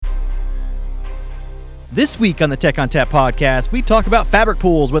This week on the Tech ONTAP podcast, we talk about fabric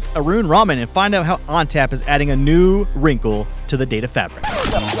pools with Arun Raman and find out how ONTAP is adding a new wrinkle to the data fabric.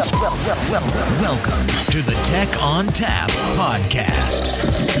 Welcome to the Tech ONTAP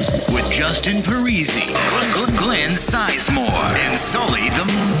podcast with Justin Parisi, Glenn Sizemore, and Sully the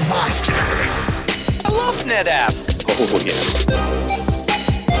Monster. I love NetApp. Oh, yeah.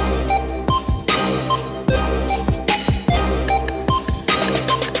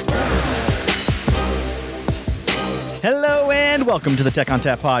 Hello and welcome to the Tech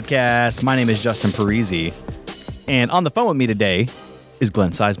ONTAP podcast. My name is Justin Parisi, and on the phone with me today is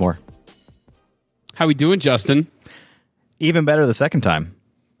Glenn Sizemore. How we doing, Justin? Even better the second time.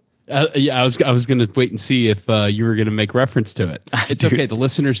 I was going to wait and see if you were going to make reference to it. It's okay. The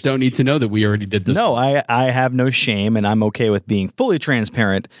listeners don't need to know that we already did this. No, I have no shame, and I'm okay with being fully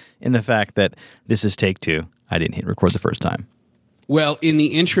transparent in the fact that this is take two. I didn't hit record the first time. Well, in the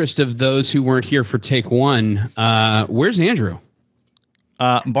interest of those who weren't here for take one, where's Andrew?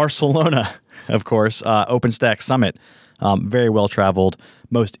 Barcelona, of course. OpenStack Summit. Very well-traveled,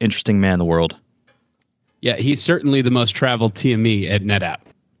 most interesting man in the world. Yeah, he's certainly the most traveled TME at NetApp.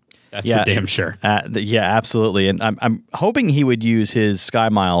 That's for damn sure. Yeah, absolutely. And I'm hoping he would use his Sky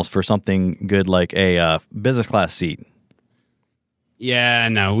Miles for something good like a business class seat. Yeah,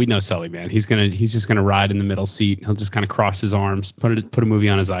 no, we know Sully, man. He's just gonna ride in the middle seat. He'll just kind of cross his arms, put a movie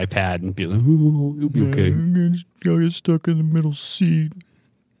on his iPad, and be like, "Ooh, it'll be okay." I'm gonna get stuck in the middle seat.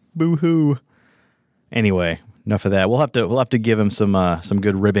 Boo hoo. Anyway, enough of that. We'll have to give him some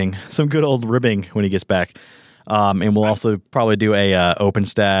good ribbing, some good old ribbing when he gets back. And we'll also probably do a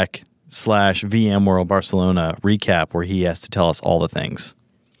OpenStack / VMworld Barcelona recap where he has to tell us all the things.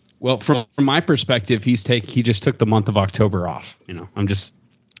 Well, from my perspective, he just took the month of October off. You know, I'm just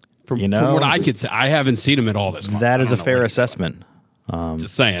from what I could say, I haven't seen him at all this month. That is a fair assessment.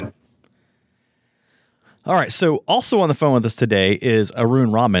 Just saying. All right. So also on the phone with us today is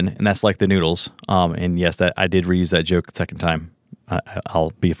Arun Raman, and that's like the noodles. And yes, that I did reuse that joke the second time.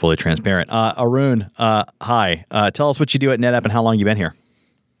 I'll be fully transparent. Arun, hi. Tell us what you do at NetApp and how long you've been here.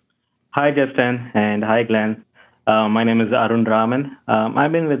 Hi, Justin, and hi, Glenn. My name is Arun Raman.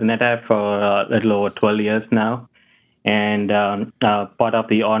 I've been with NetApp for a little over 12 years now, and part of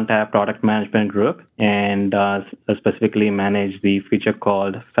the ONTAP product management group, and specifically manage the feature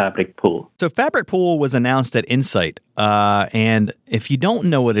called Fabric Pool. So Fabric Pool was announced at Insight, and if you don't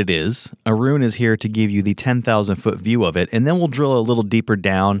know what it is, Arun is here to give you the 10,000-foot view of it, and then we'll drill a little deeper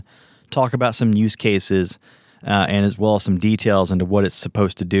down, talk about some use cases, and as well as some details into what it's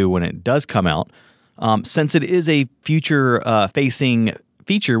supposed to do when it does come out. Since it is a future-facing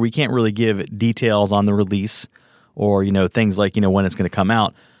feature, we can't really give details on the release or, things like, when it's going to come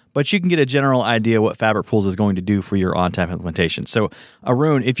out. But you can get a general idea what Fabric Pools is going to do for your ONTAP implementation. So,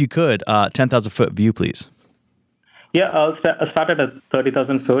 Arun, if you could, 10,000-foot view, please. Yeah, I'll start at a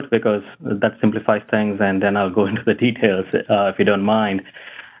 30,000 foot because that simplifies things, and then I'll go into the details if you don't mind.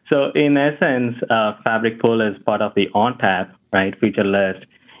 So, in essence, Fabric Pool is part of the ONTAP, right, feature list.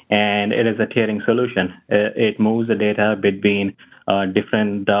 And it is a tiering solution. It moves the data between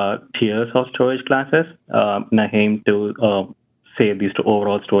different tiers of storage classes in a aim to save these to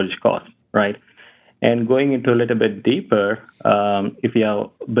overall storage costs, right? And going into a little bit deeper, if you have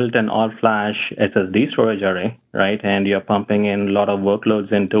built an all-flash SSD storage array, right, and you're pumping in a lot of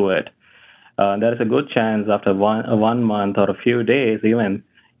workloads into it, there is a good chance after one month or a few days even,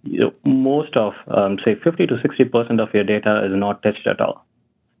 most of, say, 50 to 60% of your data is not touched at all.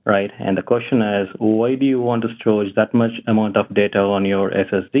 Right, and the question is, why do you want to store that much amount of data on your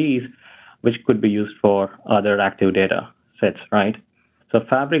SSDs, which could be used for other active data sets, right? So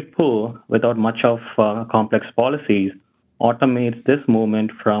Fabric Pool, without much of complex policies, automates this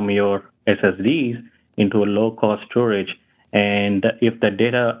movement from your SSDs into a low-cost storage. And if the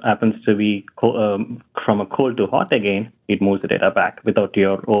data happens to be from a cold to hot again, it moves the data back without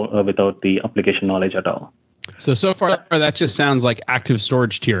the application knowledge at all. So far, that just sounds like active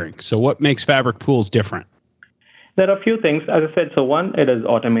storage tiering. So what makes Fabric Pools different? There are a few things. As I said, so one, it is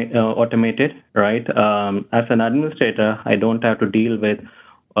automated, right? As an administrator, I don't have to deal with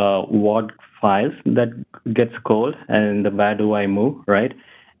what files that gets called and where do I move, right?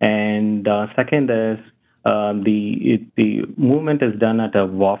 And second is the movement is done at a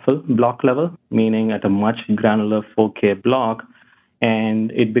waffle block level, meaning at a much granular 4K block. And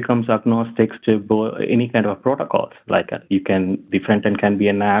it becomes agnostic to any kind of protocols. Like the front end can be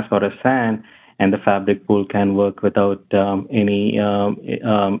a NAS or a SAN, and the Fabric Pool can work without any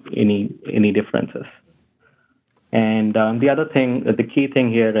differences. And the other thing, the key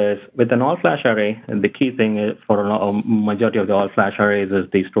thing here is with an all-flash array, the key thing is for a majority of the all-flash arrays is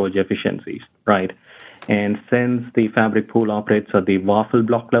the storage efficiencies, right? And since the Fabric Pool operates at the waffle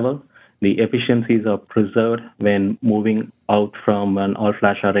block level, the efficiencies are preserved when moving out from an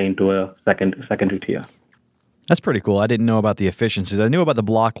all-flash array into a secondary tier. That's pretty cool. I didn't know about the efficiencies. I knew about the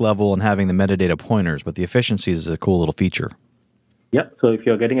block level and having the metadata pointers, but the efficiencies is a cool little feature. Yeah, so if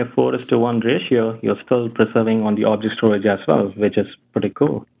you're getting a 4:1 ratio, you're still preserving on the object storage as well, which is pretty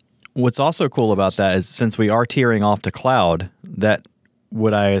cool. What's also cool about that is since we are tiering off to cloud, that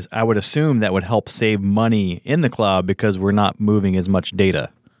I would assume that would help save money in the cloud because we're not moving as much data.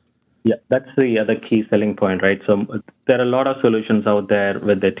 Yeah, that's the other key selling point, right? So there are a lot of solutions out there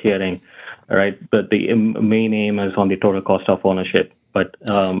with the tiering, right? But the main aim is on the total cost of ownership. But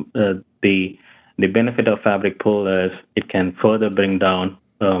the benefit of Fabric Pool is it can further bring down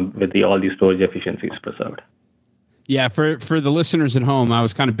with all the storage efficiencies preserved. Yeah, for the listeners at home, I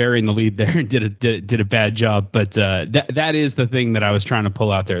was kind of burying the lead there and did a bad job. But that is the thing that I was trying to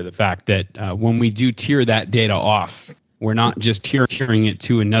pull out there: the fact that when we do tier that data off, we're not just tiering it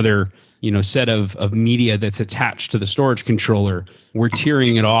to another set of media that's attached to the storage controller. We're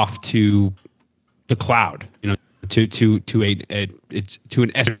tiering it off to the cloud, to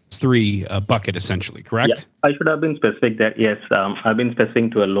an S3 bucket essentially. Correct? Yeah, I should have been specific that yes, I've been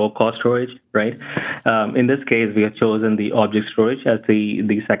specific to a low cost storage, right? In this case, we have chosen the object storage as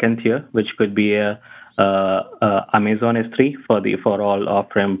the second tier, which could be a Amazon S3 for all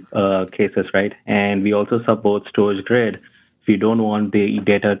off-prem cases, right? And we also support Storage Grid if you don't want the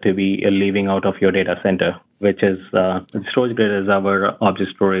data to be leaving out of your data center, which is Storage Grid is our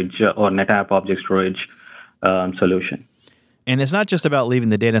object storage or NetApp object storage solution. And it's not just about leaving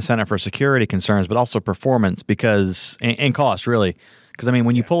the data center for security concerns, but also performance and cost, really. Because, I mean,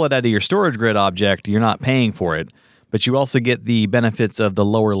 when you pull it out of your Storage Grid object, you're not paying for it, but you also get the benefits of the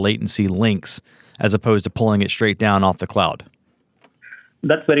lower latency links as opposed to pulling it straight down off the cloud.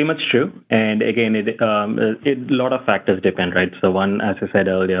 That's very much true. And again, a lot of factors depend, right? So one, as I said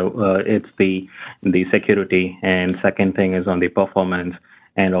earlier, it's the security, and second thing is on the performance,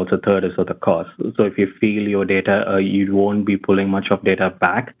 and also third is on the cost. So if you feel your data, you won't be pulling much of data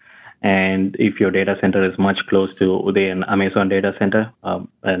back. And if your data center is much close to an Amazon data center,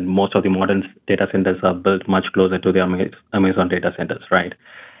 and most of the modern data centers are built much closer to the Amazon data centers, right?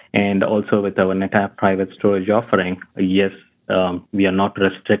 And also with our NetApp private storage offering, yes, we are not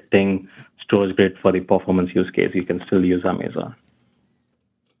restricting Storage Grid for the performance use case. You can still use Amazon.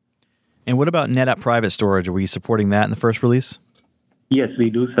 And what about NetApp private storage? Are we supporting that in the first release? Yes, we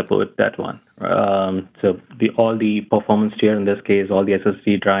do support that one. So all the performance tier, in this case, all the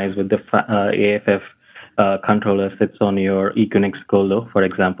SSD drives with the AFF controller sits on your Equinix Colo, for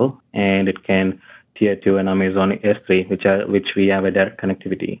example, and it can tier to an Amazon S3, which we have a direct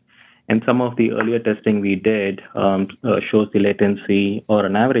connectivity. And some of the earlier testing we did shows the latency or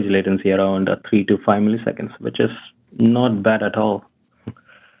an average latency around 3 to 5 milliseconds, which is not bad at all.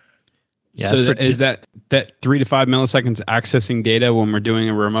 Yeah, so is that 3 to 5 milliseconds accessing data when we're doing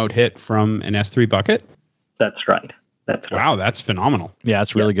a remote hit from an S3 bucket? That's right. Wow, that's phenomenal. Yeah,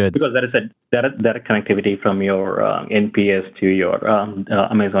 that's really good. Because there is a direct connectivity from your NPS to your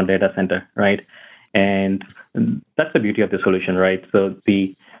Amazon data center, right? And that's the beauty of the solution, right? So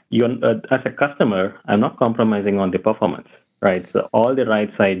as a customer, I'm not compromising on the performance, right? So all the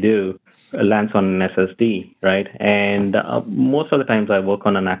writes I do lands on an SSD, right? And most of the times I work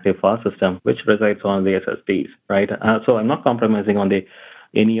on an active file system, which resides on the SSDs, right? So I'm not compromising on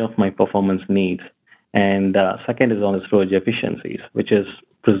any of my performance needs. And second is on the storage efficiencies, which is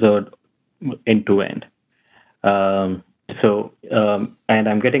preserved end to end. And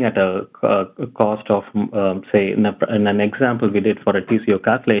I'm getting at a cost of, say, in an example we did for a TCO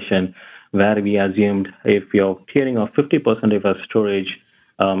calculation, where we assumed if you're tiering off 50% of our storage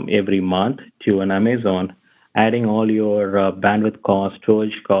every month to an Amazon, adding all your bandwidth cost,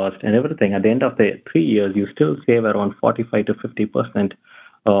 storage cost, and everything, at the end of the 3 years, you still save around 45 to 50%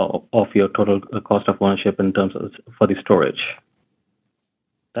 of your total cost of ownership in terms of for the storage.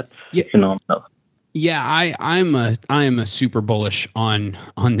 That's phenomenal. Yeah, I am a super bullish on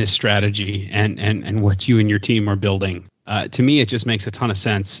this strategy and what you and your team are building. To me, it just makes a ton of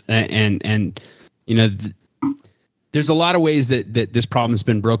sense. And there's a lot of ways that this problem's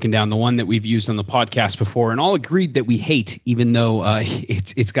been broken down. The one that we've used on the podcast before, and all agreed that we hate, even though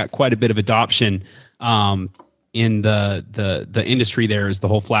it's got quite a bit of adoption in the industry. There is the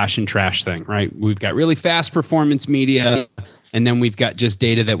whole flash and trash thing, right? We've got really fast performance media. And then we've got just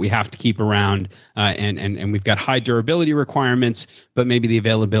data that we have to keep around, and we've got high durability requirements, but maybe the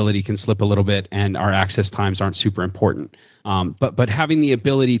availability can slip a little bit, and our access times aren't super important. But having the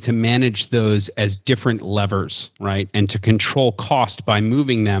ability to manage those as different levers, right, and to control cost by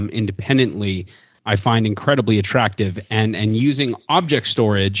moving them independently, I find incredibly attractive, and using object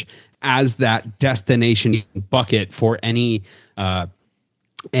storage as that destination bucket for any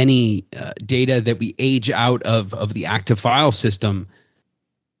data that we age out of the active file system.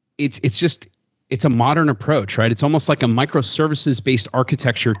 It's a modern approach, right? It's almost like a microservices based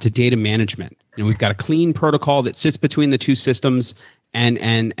architecture to data management. We've got a clean protocol that sits between the two systems, and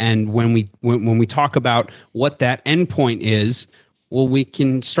when we talk about what that endpoint is, well, we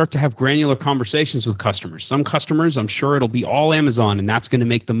can start to have granular conversations with customers. Some customers, I'm sure it'll be all Amazon, and that's going to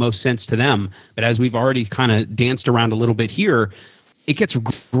make the most sense to them. But as we've already kind of danced around a little bit here, it gets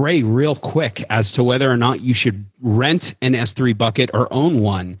gray real quick as to whether or not you should rent an S3 bucket or own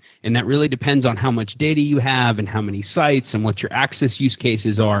one. And that really depends on how much data you have and how many sites and what your access use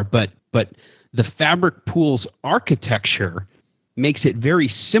cases are. But the Fabric Pools architecture makes it very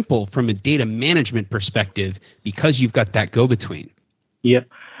simple from a data management perspective because you've got that go-between. Yeah.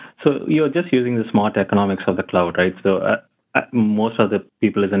 So you're just using the smart economics of the cloud, right? So most of the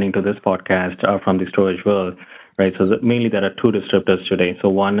people listening to this podcast are from the storage world, right? So mainly there are two descriptors today. So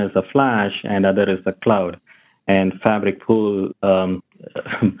one is the flash and other is the cloud. And Fabric Pool, I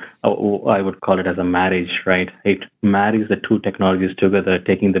would call it as a marriage, right? It marries the two technologies together,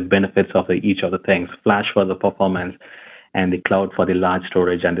 taking the benefits of each of the things, flash for the performance and the cloud for the large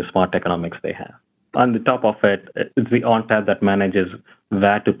storage and the smart economics they have. On the top of it, it's the ONTAP that manages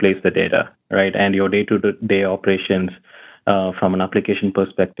where to place the data, right? And your day-to-day operations from an application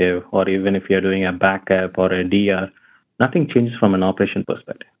perspective, or even if you're doing a backup or a DR, nothing changes from an operation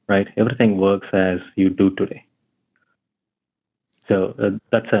perspective, right? Everything works as you do today. So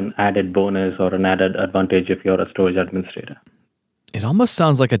that's an added bonus or an added advantage if you're a storage administrator. It almost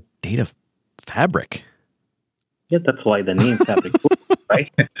sounds like a data fabric. Yeah, that's why the name Fabric Pool,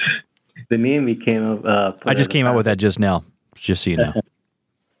 right? The name we came up. I just came out with that just now, just so you know.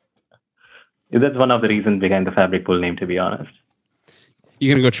 That's one of the reasons behind the Fabric Pool name, to be honest. You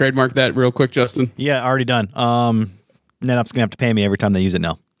going to go trademark that real quick, Justin? Yeah, already done. NetApp's going to have to pay me every time they use it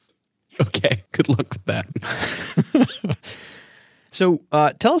now. Okay, good luck with that. So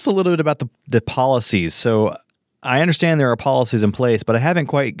tell us a little bit about the policies. So I understand there are policies in place, but I haven't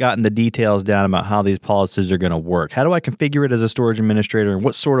quite gotten the details down about how these policies are going to work. How do I configure it as a storage administrator, and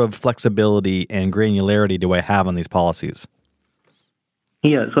what sort of flexibility and granularity do I have on these policies?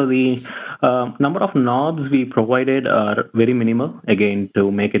 Yeah, so the number of knobs we provided are very minimal, again,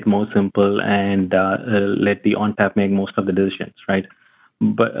 to make it more simple and let the ONTAP make most of the decisions, right?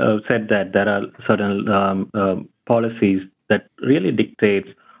 But said that there are certain policies that really dictates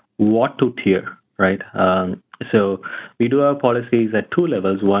what to tier, right? So we do have policies at two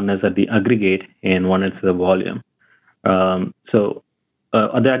levels. One is at the aggregate and one is the volume. So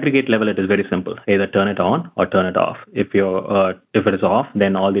at the aggregate level, it is very simple. Either turn it on or turn it off. If it is off,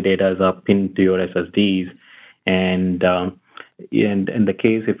 then all the data is up into your SSDs. And in the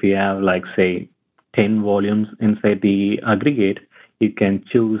case, if you have like, say, 10 volumes inside the aggregate, you can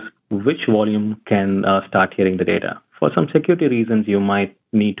choose which volume can start hearing the data. For some security reasons, you might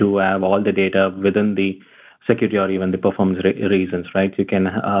need to have all the data within the security or even the performance reasons, right? You can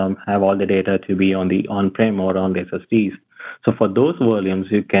have all the data to be on the on-prem or on the SSDs. So for those volumes,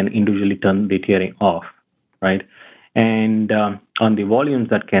 you can individually turn the tiering off, right? And on the volumes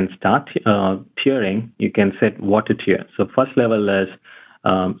that can start tiering, you can set what to tier. So first level is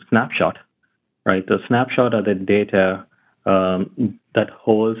snapshot, right? The snapshot are the data that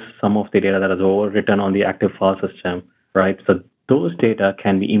holds some of the data that is overwritten on the active file system, right? So those data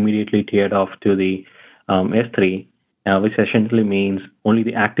can be immediately tiered off to the S3, which essentially means only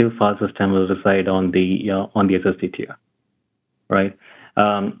the active file system will reside on the SSD tier, right?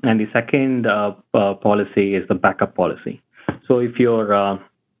 And the second policy is the backup policy. So if you're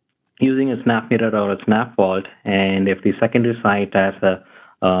using a SnapMirror or a SnapVault, and if the secondary site has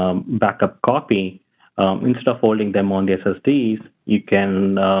a backup copy, instead of holding them on the SSDs, you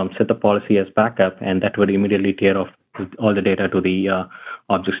can set the policy as backup, and that would immediately tear off all the data to the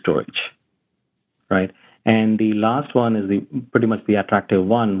object storage, right? And the last one is pretty much the attractive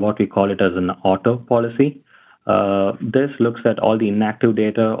one, what we call it as an auto policy. This looks at all the inactive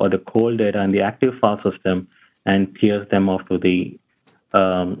data or the cold data in the active file system and tiers them off to the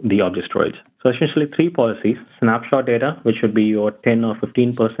object storage. So essentially three policies: snapshot data, which would be your 10 or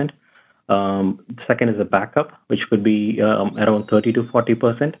 15%. Second is the backup, which could be around 30 to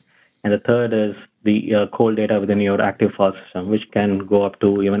 40%. And the third is the cold data within your active file system, which can go up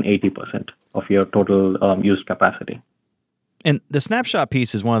to even 80% of your total used capacity. And the snapshot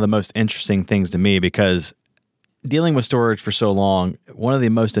piece is one of the most interesting things to me, because dealing with storage for so long, one of the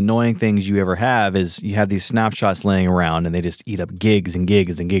most annoying things you ever have is you have these snapshots laying around and they just eat up gigs and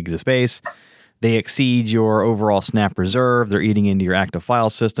gigs and gigs of space. they exceed your overall Snap reserve. They're eating into your active file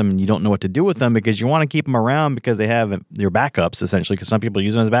system, and you don't know what to do with them because you want to keep them around because they have your backups, essentially, because some people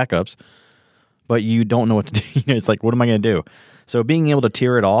use them as backups, but you don't know what to do. It's like, what am I going to do? So being able to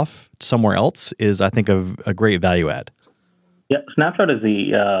tier it off somewhere else is, I think, a great value add. Yeah, Snapshot is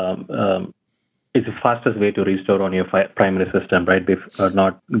the fastest way to restore on your primary system, right?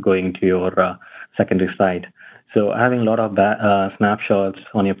 Not going to your secondary site. So having a lot of snapshots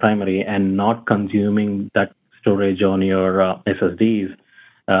on your primary and not consuming that storage on your SSDs,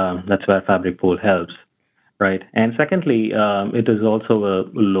 that's where Fabric Pool helps, right? And secondly, it is also a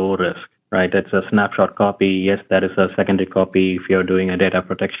low risk, right? It's a snapshot copy. Yes, there is a secondary copy if you're doing a data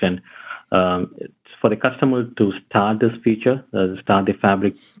protection. For the customer to start this feature, start the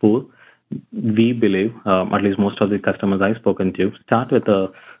Fabric Pool, we believe, at least most of the customers I've spoken to, start with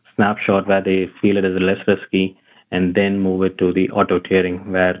a snapshot where they feel it is less risky, and then move it to the auto tiering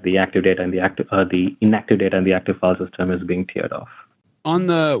where the active data and the inactive data and the active file system is being tiered off. On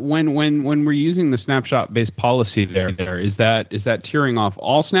the when we're using the snapshot based policy there is that tiering off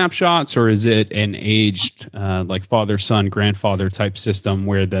all snapshots, or is it an aged like father son grandfather type system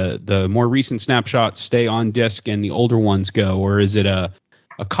where the more recent snapshots stay on disk and the older ones go, or is it a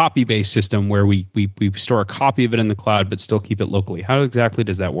copy based system where we store a copy of it in the cloud but still keep it locally? How exactly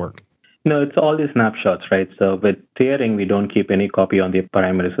does that work? No, it's all these snapshots, right? So with tiering, we don't keep any copy on the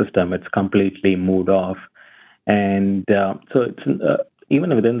primary system. It's completely moved off. And so it's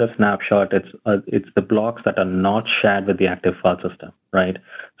even within the snapshot, it's the blocks that are not shared with the active file system, right?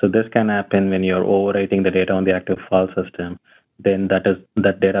 So this can happen when you're overwriting the data on the active file system. Then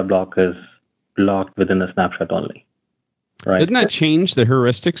that data block is blocked within the snapshot only. Right. Doesn't that change the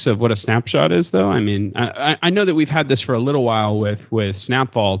heuristics of what a snapshot is, though? I mean, I know that we've had this for a little while with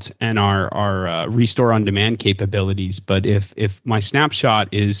SnapVault and our restore on demand capabilities. But if my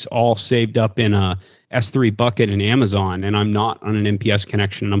snapshot is all saved up in a S3 bucket in Amazon and I'm not on an MPS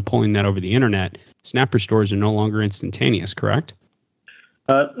connection and I'm pulling that over the internet, Snap restores are no longer instantaneous, correct?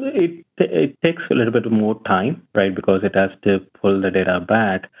 It takes a little bit more time, right? Because it has to pull the data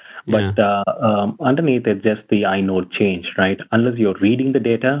back. But underneath it, just the inode change, right? Unless you're reading the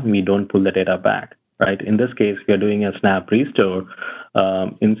data, we don't pull the data back, right? In this case, we are doing a snap restore.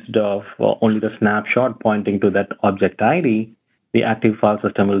 Instead of only the snapshot pointing to that object ID, the active file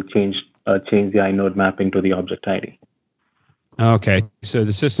system will change the inode mapping to the object ID. Okay, so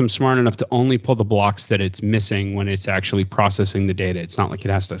the system's smart enough to only pull the blocks that it's missing when it's actually processing the data. It's not like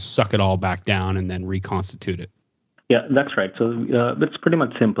it has to suck it all back down and then reconstitute it. Yeah, that's right. So it's pretty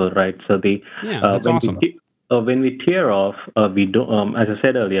much simple, right? So that's awesome. When we tier off, we do, as I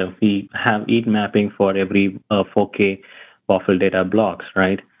said earlier, we have EAT mapping for every 4K waffle data blocks,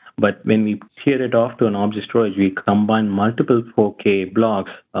 right? But when we tier it off to an object storage, we combine multiple 4K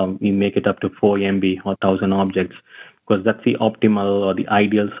blocks. We make it up to 4 MB or 1,000 objects, because that's the optimal or the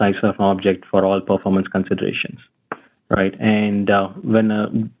ideal size of an object for all performance considerations. Right, and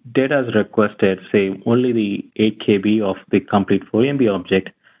when data is requested, say only the 8 KB of the complete 4 MB object,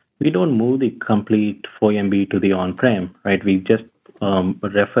 we don't move the complete 4 MB to the on-prem, right? We just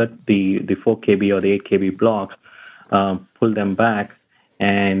refer the 4 KB or the 8 KB blocks, pull them back,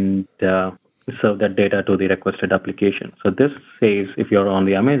 and serve that data to the requested application. So this saves, if you're on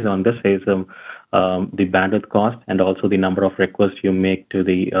the Amazon, this saves the bandwidth cost and also the number of requests you make to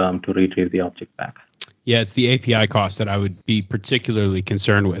retrieve the object back. Yeah, it's the API cost that I would be particularly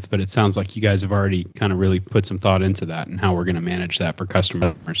concerned with, but it sounds like you guys have already kind of really put some thought into that and how we're going to manage that for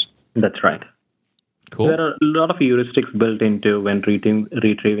customers. That's right. Cool. There are a lot of heuristics built into when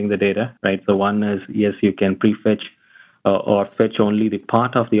retrieving the data, right? So one is, yes, you can prefetch or fetch only the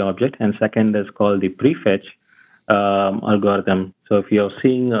part of the object, and second is called the prefetch algorithm. So if you're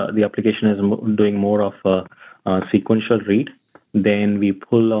seeing the application is doing more of a sequential read, then we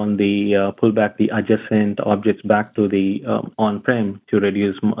pull back the adjacent objects back to the on-prem to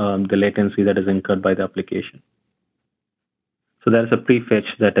reduce the latency that is incurred by the application. So there's a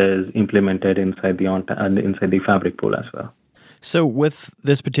prefetch that is implemented inside the Fabric Pool as well. So with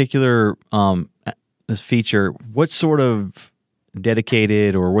this particular this feature, what sort of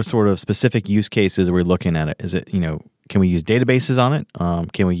dedicated or what sort of specific use cases are we looking at it? Is it, can we use databases on it?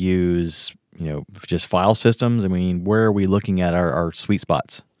 Can we use just file systems? I mean, where are we looking at our sweet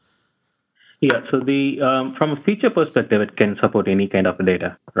spots? Yeah, so from a feature perspective, it can support any kind of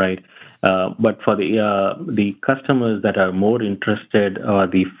data, right? But for the customers that are more interested, or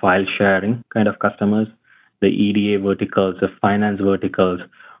the file sharing kind of customers, the EDA verticals, the finance verticals,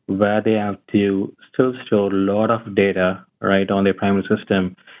 where they have to still store a lot of data, right, on their primary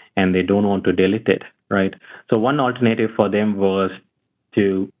system, and they don't want to delete it, right? So one alternative for them was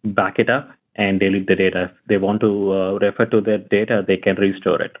to back it up and delete the data. If they want to refer to their data, they can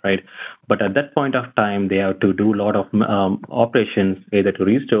restore it, right? But at that point of time, they have to do a lot of operations, either to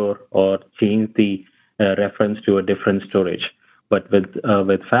restore or change the reference to a different storage. But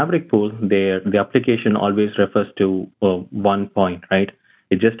with Fabric Pool, the application always refers to one point, right?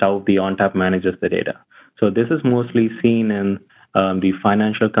 It's just how the ONTAP manages the data. So this is mostly seen in the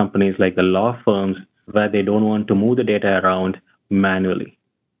financial companies like the law firms, where they don't want to move the data around manually,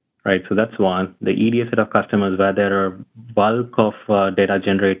 right? So that's one. The EDA set of customers where there are bulk of data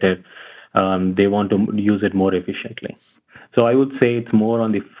generated, they want to use it more efficiently. So I would say it's more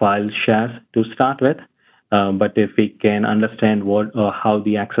on the file shares to start with. But if we can understand how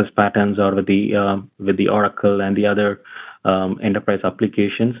the access patterns are with the Oracle and the other enterprise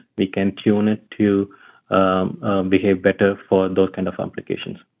applications, we can tune it to behave better for those kind of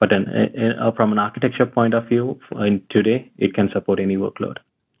applications. But from an architecture point of view, today it can support any workload.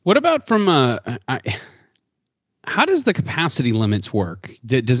 What about from how does the capacity limits work?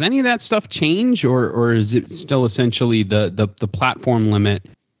 Does any of that stuff change, or is it still essentially the platform limit,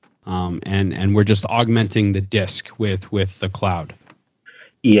 and we're just augmenting the disk with the cloud?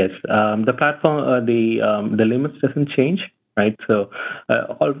 Yes, the platform, the limits doesn't change, right? So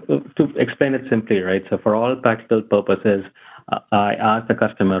to explain it simply, right? So for all practical purposes, I ask the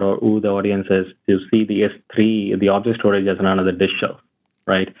customer or who the audience is to see the S3, the object storage as another disk shelf,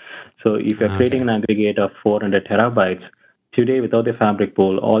 right? So if you're creating an aggregate of 400 terabytes, today without the Fabric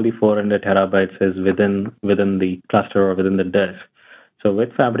Pool, all the 400 terabytes is within the cluster or within the disk. So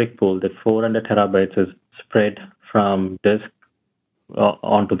with Fabric Pool, the 400 terabytes is spread from disk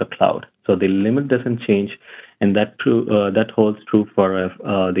onto the cloud. So the limit doesn't change, and that holds true for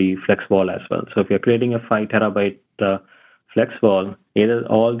the FlexVol as well. So if you're creating a 5 terabyte FlexVol, either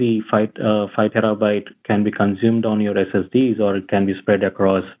all the 5 terabyte can be consumed on your SSDs, or it can be spread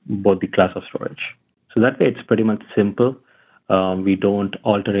across both the class of storage. So that way, it's pretty much simple. We don't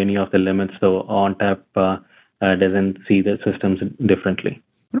alter any of the limits, so ONTAP doesn't see the systems differently.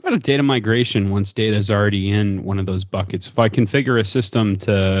 What about a data migration once data is already in one of those buckets? If I configure a system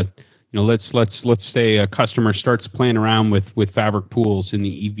to, let's say a customer starts playing around with Fabric Pools in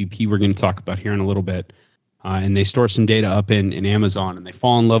the EVP we're going to talk about here in a little bit, and they store some data up in Amazon, and they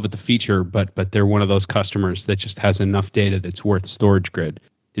fall in love with the feature, but they're one of those customers that just has enough data that's worth StorageGRID.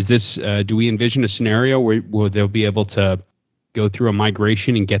 Is this? Do we envision a scenario where they'll be able to go through a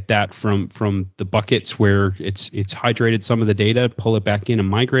migration and get that from the buckets where it's hydrated some of the data, pull it back in and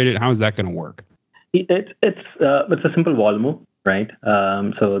migrate it? How is that going to work? It's a simple wall move, right?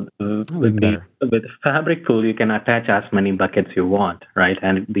 So with Fabric Pool, you can attach as many buckets you want, right?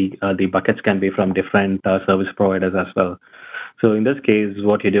 And the buckets can be from different service providers as well. So in this case,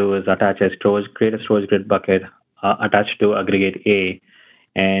 what you do is create a StorageGRID bucket attached to aggregate A.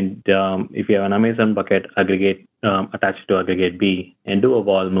 And if you have an Amazon bucket, aggregate attached to aggregate B, and do a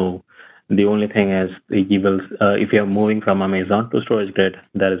wall move. The only thing is, if you're moving from Amazon to StorageGRID,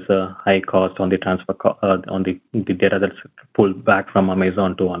 there is a high cost on the transfer on the data that's pulled back from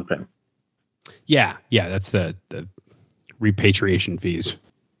Amazon to on-prem. Yeah, that's the repatriation fees.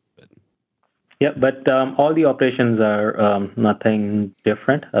 Yeah, but all the operations are nothing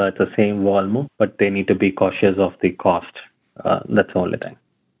different. It's the same wall move, but they need to be cautious of the cost. That's the only thing.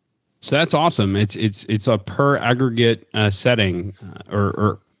 So that's awesome. It's a per aggregate setting,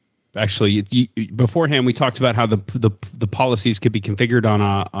 or actually beforehand we talked about how the policies could be configured on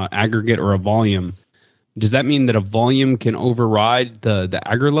a aggregate or a volume. Does that mean that a volume can override the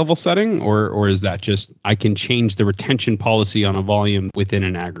aggregate level setting, or is that just I can change the retention policy on a volume within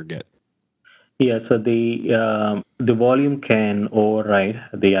an aggregate? Yeah, so the volume can override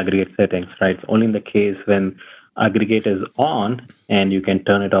the aggregate settings, right? Only in the case when aggregate is on, and you can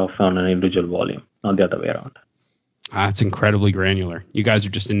turn it off on an individual volume, not the other way around. It's incredibly granular. You guys are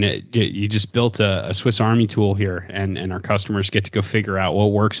you just built a Swiss Army tool here, and our customers get to go figure out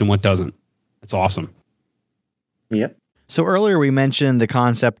what works and what doesn't. That's awesome. Yep. So earlier we mentioned the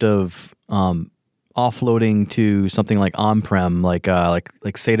concept of offloading to something like on-prem, like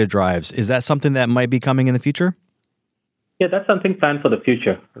SATA drives. Is that something that might be coming in the future? Yeah, that's something planned for the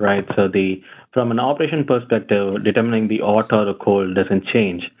future, right? So from an operation perspective, determining the hot or the cold doesn't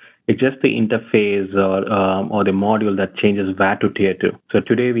change. It's just the interface or the module that changes where to tier 2. So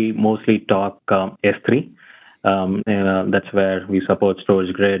today we mostly talk S3. That's where we support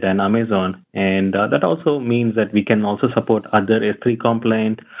StorageGRID and Amazon. And that also means that we can also support other S3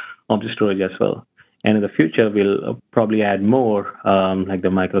 compliant object storage as well. And in the future, we'll probably add more like the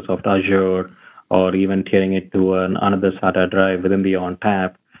Microsoft Azure, or even tiering it to another SATA drive within the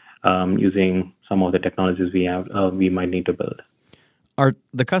ONTAP using some of the technologies we might need to build. Are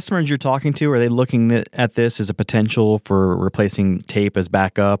the customers you're talking to, are they looking at this as a potential for replacing tape as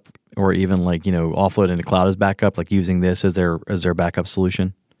backup, or even like, offload into cloud as backup, like using this as their backup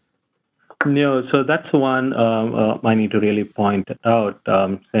solution? No, so that's one I need to really point out,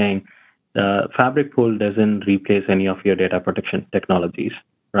 saying Fabric Pool doesn't replace any of your data protection technologies,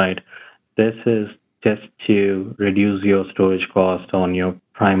 right? This is just to reduce your storage cost on your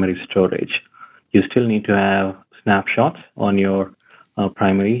primary storage. You still need to have snapshots on your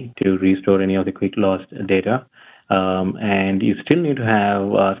primary to restore any of the quick lost data. And you still need to have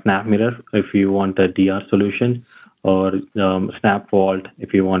SnapMirror if you want a DR solution, or SnapVault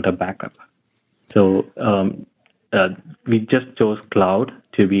if you want a backup. So we just chose cloud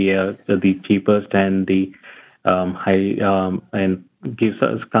to be the cheapest and the high and gives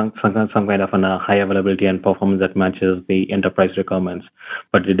us some kind of a high availability and performance that matches the enterprise requirements,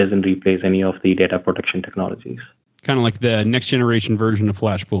 but it doesn't replace any of the data protection technologies. Kind of like the next generation version of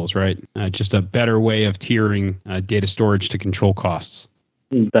Flash Pools, right? Just a better way of tiering data storage to control costs.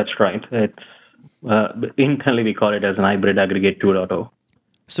 That's right. It's internally we call it as an hybrid aggregate 2.0.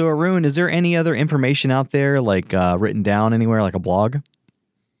 So Arun, is there any other information out there, like written down anywhere, like a blog?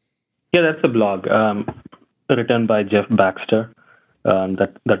 Yeah, that's a blog written by Jeff Baxter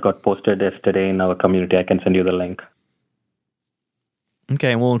that got posted yesterday in our community. I can send you the link.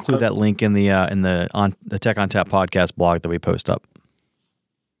 Okay, and we'll include that link in the Tech ONTAP podcast blog that we post up.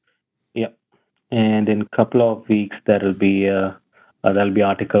 Yeah, and in a couple of weeks there'll be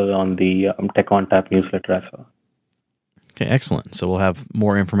article on the Tech ONTAP newsletter as well. Okay, excellent. So we'll have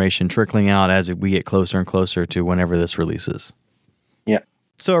more information trickling out as we get closer and closer to whenever this releases. Yeah.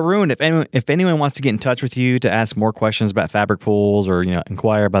 So Arun, if anyone wants to get in touch with you to ask more questions about Fabric Pools, or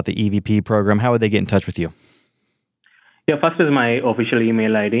inquire about the EVP program, how would they get in touch with you? Yeah, first is my official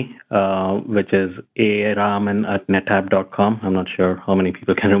email ID, which is araman@netapp.com. I'm not sure how many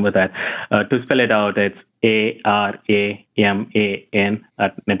people can remember that. To spell it out, it's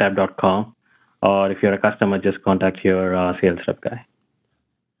araman@netapp.com. Or if you're a customer, just contact your sales rep guy.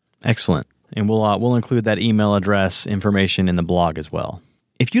 Excellent. And we'll include that email address information in the blog as well.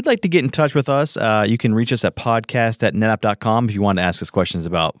 If you'd like to get in touch with us, you can reach us at podcast@netapp.com if you want to ask us questions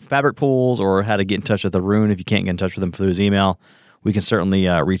about Fabric Pools, or how to get in touch with Arun if you can't get in touch with him through his email. We can certainly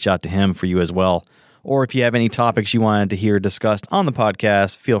reach out to him for you as well. Or if you have any topics you wanted to hear discussed on the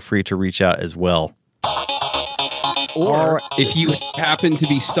podcast, feel free to reach out as well. Or if you happen to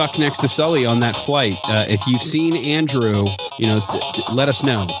be stuck next to Sully on that flight, if you've seen Andrew, let us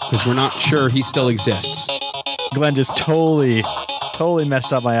know, because we're not sure he still exists. Glenn just totally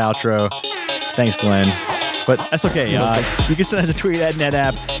messed up my outro. Thanks, Glenn. But that's okay. You can send us a tweet at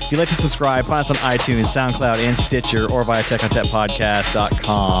NetApp. If you'd like to subscribe, find us on iTunes, SoundCloud, and Stitcher, or via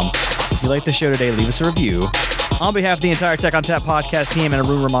TechOnTapPodcast.com. If you like the show today, leave us a review. On behalf of the entire Tech ONTAP podcast team and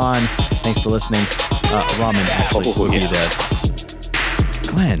Arun Raman, thanks for listening. Raman actually would be there.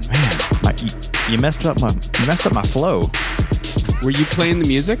 Glenn, man, you messed up my flow. Were you playing the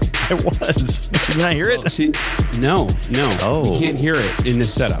music? I was. Did you not hear it? See, no. Oh. You can't hear it in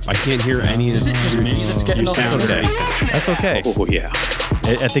this setup. I can't hear any of Is it just me that's getting off? sound. Okay. That's okay. Oh yeah.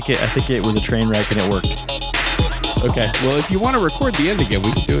 I think it was a train wreck and it worked. Okay. Well, if you want to record the end again,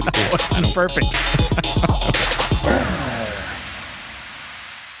 we can do it again. This is perfect.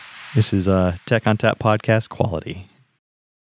 This is Tech ONTAP podcast quality.